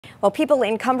Well, people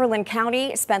in Cumberland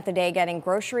County spent the day getting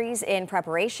groceries in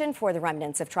preparation for the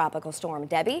remnants of Tropical Storm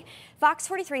Debby. Fox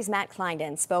 43's Matt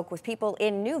Kleindon spoke with people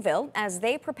in Newville as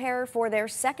they prepare for their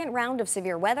second round of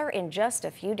severe weather in just a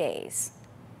few days.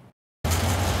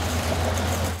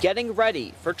 Getting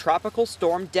ready for Tropical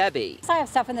Storm Debby. I have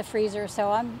stuff in the freezer, so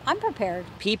I'm prepared.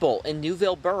 People in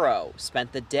Newville Borough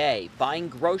spent the day buying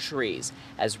groceries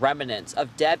as remnants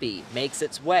of Debby makes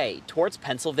its way towards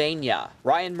Pennsylvania.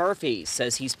 Ryan Murphy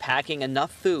says he's packing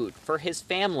enough food for his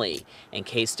family in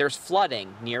case there's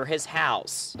flooding near his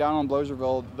house. Down on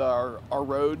Bloserville, our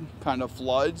road kind of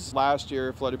floods. Last year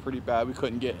it flooded pretty bad. We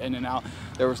couldn't get in and out.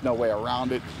 There was no way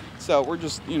around it. So we're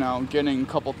just, getting a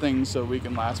couple things so we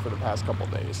can last for the past couple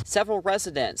days. Several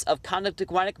residents of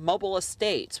Connequa Mobile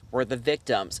Estates were the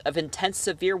victims of intense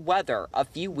severe weather a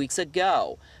few weeks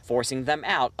ago, forcing them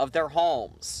out of their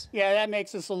homes. Yeah, that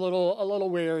makes us a little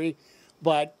weary,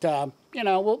 but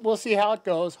we'll see how it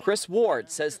goes. Chris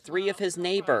Ward says 3 of his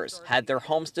neighbors had their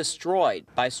homes destroyed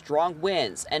by strong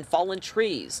winds and fallen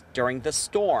trees during the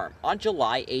storm on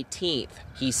July 18th.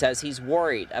 He says he's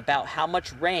worried about how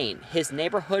much rain his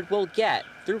neighborhood will get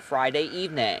through Friday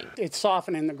evening. It's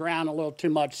softening the ground a little too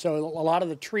much, so a lot of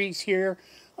the trees here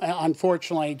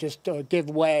unfortunately just give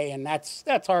way, and that's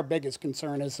our biggest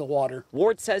concern is the water.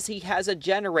 Ward says he has a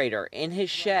generator in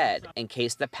his shed in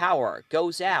case the power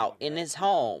goes out in his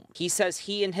home. He says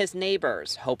he and his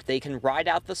neighbors hope they can ride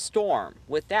out the storm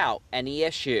without any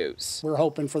issues. We're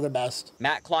hoping for the best.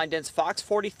 Matt Kleindon's Fox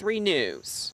 43 News.